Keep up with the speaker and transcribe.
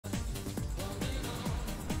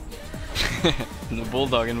The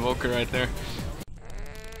Bulldog invoker right there.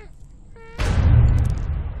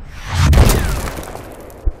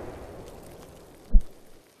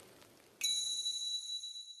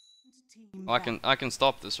 Oh, I can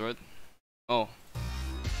stop this, right? Oh.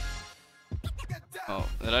 Oh,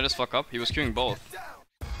 did I just fuck up? He was queuing both.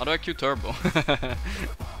 How do I queue turbo?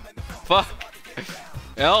 Fuck!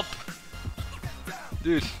 Help!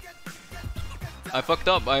 Dude. I fucked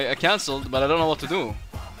up. I cancelled, but I don't know what to do.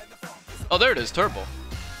 Oh, there it is, turbo.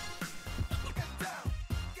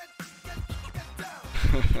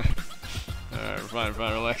 Alright,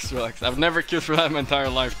 fine, relax. I've never queued for that in my entire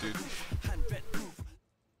life, dude.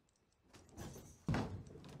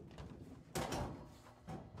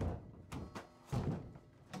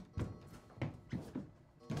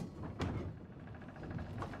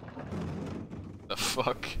 The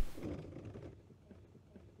fuck?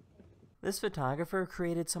 This photographer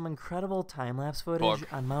created some incredible time-lapse footage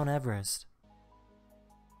on Mount Everest.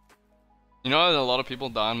 You know that a lot of people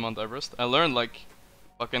die on Mount Everest? I learned like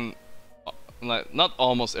fucking like not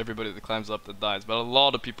almost everybody that climbs up that dies, but a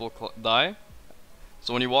lot of people die.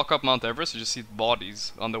 So when you walk up Mount Everest, you just see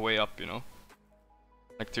bodies on the way up, you know?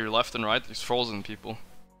 Like to your left and right, there's frozen people.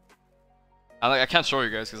 I can't show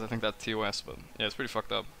you guys because I think that's TOS, but yeah, it's pretty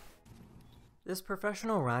fucked up. This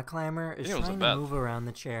professional rock climber is trying to move around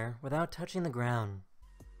the chair without touching the ground.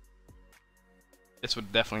 This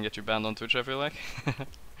would definitely get you banned on Twitch, I feel like.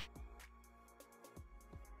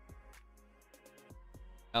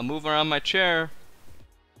 I'll move around my chair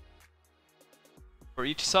for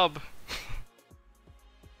each sub.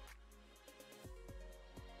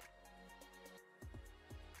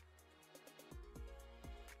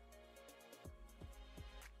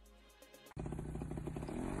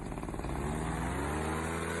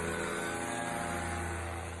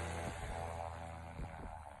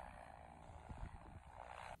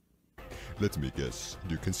 Let me guess,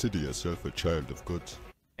 you consider yourself a child of good?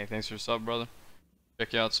 Hey, thanks for your sub, brother.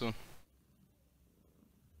 Check you out soon.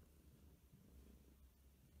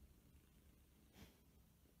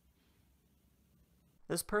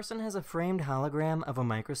 This person has a framed hologram of a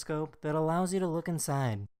microscope that allows you to look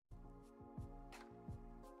inside.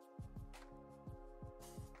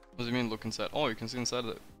 What does it mean, look inside? Oh, you can see inside of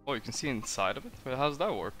it. Oh, you can see inside of it? Wait, how does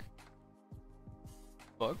that work?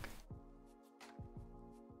 Fuck.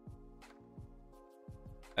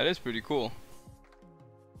 That is pretty cool.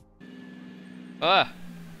 Ah!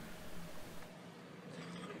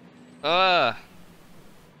 Ah!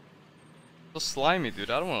 So slimy, dude.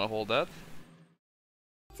 I don't want to hold that.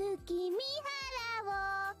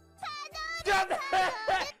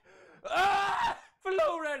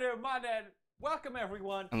 Florida, my dad. Welcome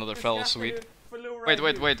everyone. Another fellow sweet. Wait.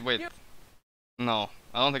 No,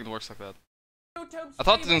 I don't think it works like that. I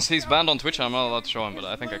thought since he's banned on Twitch, I'm not allowed to show him, but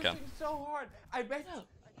I think I can. So hard. I bet.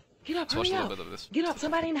 Get up, Let's watch hurry a up. little bit of this. Get up,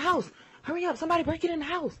 somebody in the house. Hurry up, somebody break it in the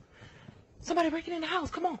house. Somebody break it in the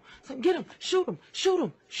house, come on. Get him, shoot him, shoot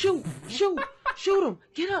him.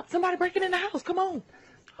 Get up, somebody break it in the house, come on.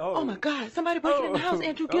 Oh my God, somebody break it in the house,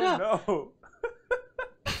 Andrew, get up. No.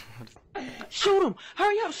 Shoot him,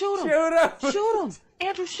 hurry up, shoot him. Shoot him.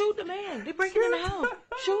 Andrew, shoot the man. They break it in the house.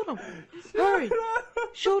 Shoot him. Hurry.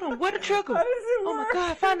 Shoot him. Where the trigger? Oh my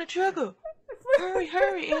God, find the trigger.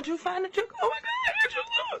 Hurry, Andrew, find the trigger. Oh my God, Andrew,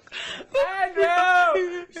 look.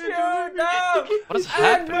 Andrew! Shoot them! What is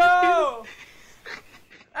happening?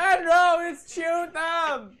 Andrew, it's shoot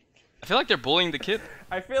them! I feel like they're bullying the kid.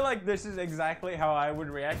 I feel like this is exactly how I would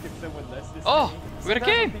react if someone does this Oh, to me. we got a Sometimes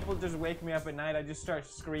game! when people just wake me up at night, I just start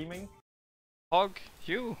screaming. Hog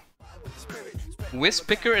you. Whiz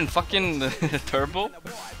Picker and fucking Turbo?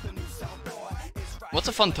 What's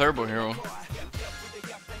a fun Turbo hero?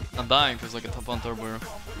 Undying feels like a fun Turbo hero.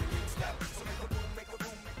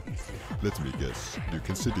 Let me guess, you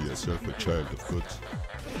consider yourself a child of good?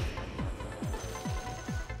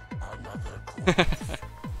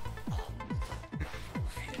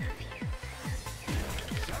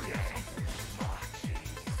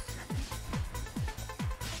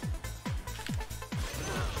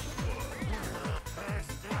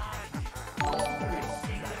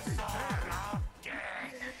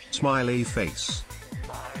 Smiley face.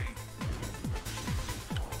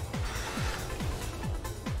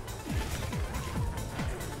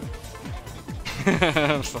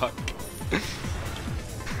 Fuck.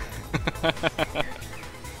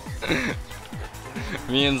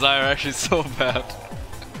 Me and Zai are actually so bad.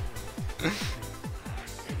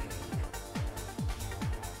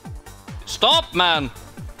 Stop, man!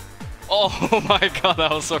 Oh my God,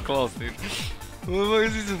 that was so close, dude. What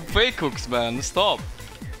is these fake hooks, man? Stop.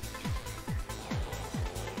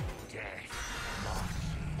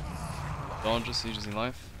 Dodges, easy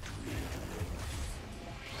life.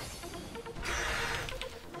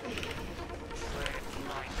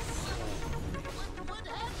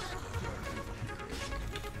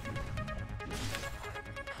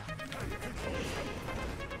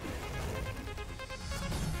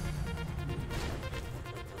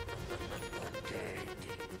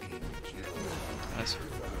 Nice.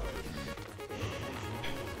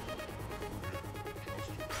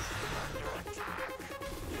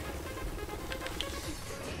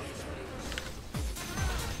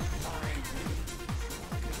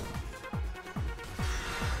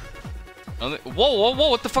 Whoa, whoa, whoa,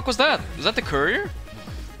 what the fuck was that? Was that the courier?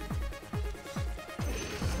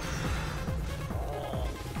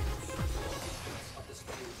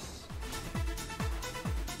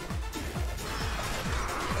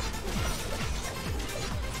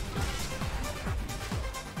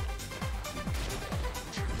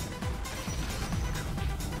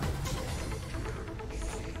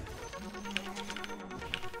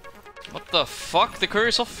 What the fuck? The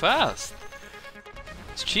courier's so fast.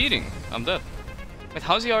 It's cheating. I'm dead. Wait,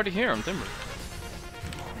 how's he already here? I'm timbered.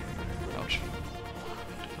 Ouch.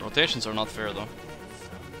 Rotations are not fair though.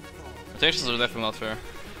 Rotations are definitely not fair.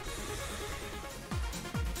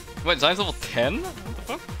 Wait, Zai's level 10? What the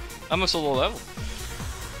fuck? I'm a solo level.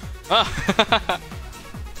 Ah!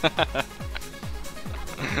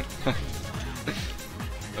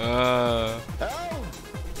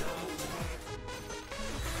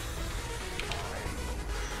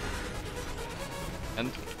 And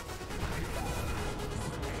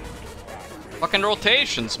fucking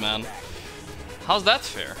rotations, man. How's that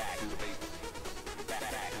fair?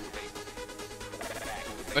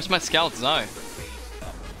 Where's my scout Zai?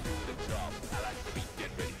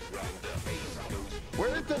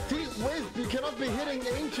 Where is the wisp? You cannot be hitting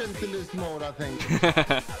ancients in this mode, I think.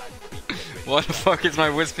 What the fuck is my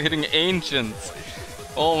wisp hitting ancients?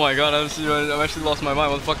 Oh my god, I've actually lost my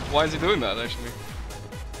mind. What the fuck? Why is he doing that actually?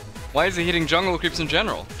 Why is he hitting jungle creeps in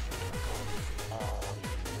general?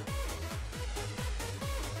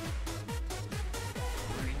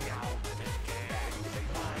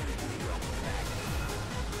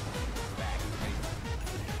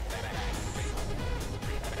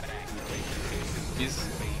 He's...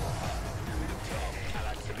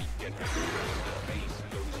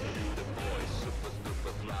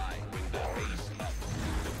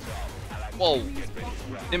 Whoa!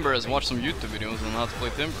 Timber has watched some YouTube videos on how to play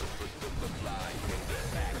Timber.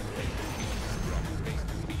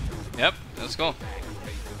 Yep, let's go.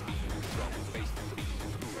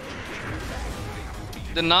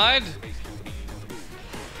 Denied?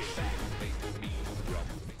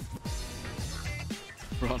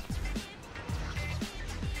 Run.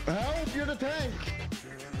 Help, you're the tank!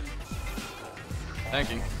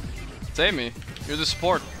 Tanking. Save me. You're the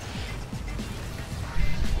support.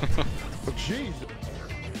 Oh, jeez.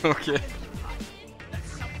 Okay.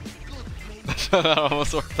 That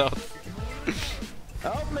almost worked out.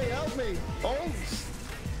 Help me, help me! Oh!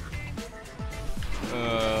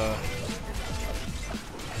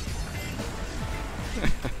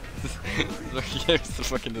 Look, game's a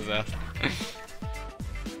fucking disaster.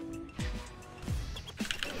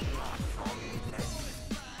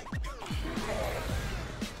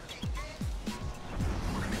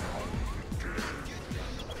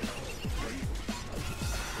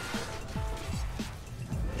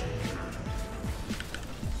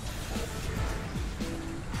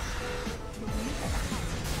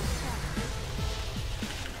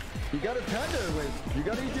 You got a tender with. You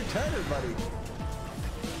gotta eat your tender, buddy.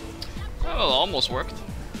 Well, almost worked.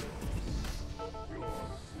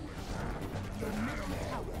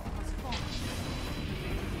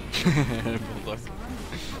 Bulldog.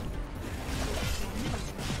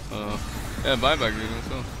 Yeah, buyback dude as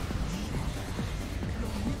well.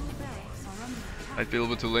 Might be a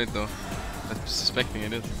little bit too late though. I'm suspecting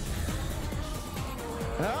it is.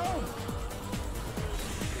 Help!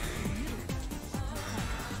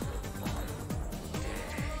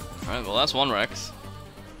 Alright, well that's one Rex.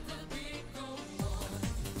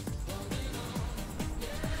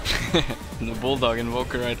 The Bulldog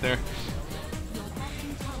invoker right there.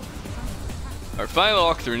 Our final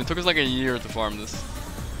Octarine, it took us like a year to farm this.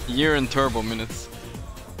 A year in turbo minutes.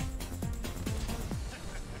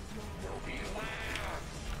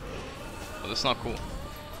 But that's not cool.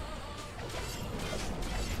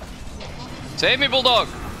 Save me, Bulldog!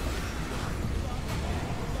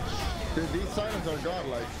 Dude, these silents are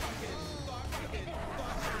godlike.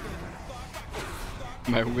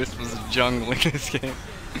 My wisp was jungling this game.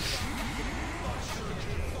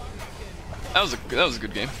 That was a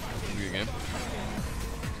good game. Good game.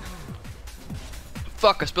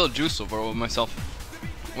 Fuck, I spilled juice over myself.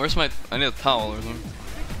 Where's my... I need a towel or something.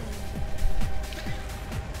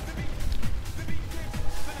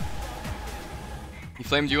 He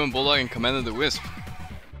flamed you and Bulldog and commanded the Wisp.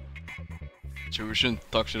 Sure, we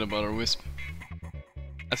shouldn't talk shit about our Wisp.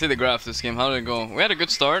 I see the graph this game. How did it go? We had a good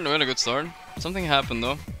start. Something happened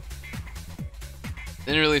though.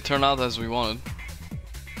 Didn't really turn out as we wanted.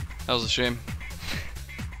 That was a shame.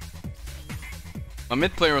 My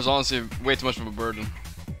mid player was honestly way too much of a burden.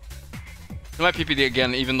 He might PPD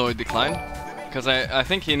again even though he declined. Because I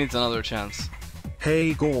think he needs another chance.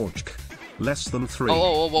 Hey Gorgc. Less than 3.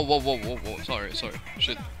 Whoa. Sorry.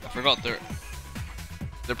 Shit, I forgot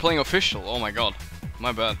they're playing official. Oh my god.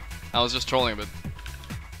 My bad. I was just trolling a bit.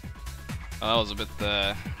 That was a bit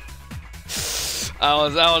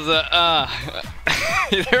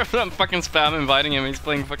They're fucking spam inviting him, he's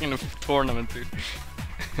playing fucking a tournament, dude.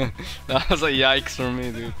 That was a yikes for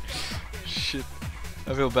me, dude. Shit.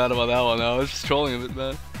 I feel bad about that one now. I was just trolling a bit,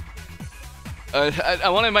 man. I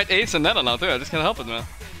want to invite Ace and Netta now too, I just can't help it, man.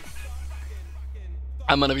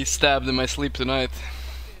 I'm gonna be stabbed in my sleep tonight.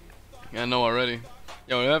 I know already.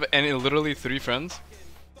 Yo, we have literally 3 friends.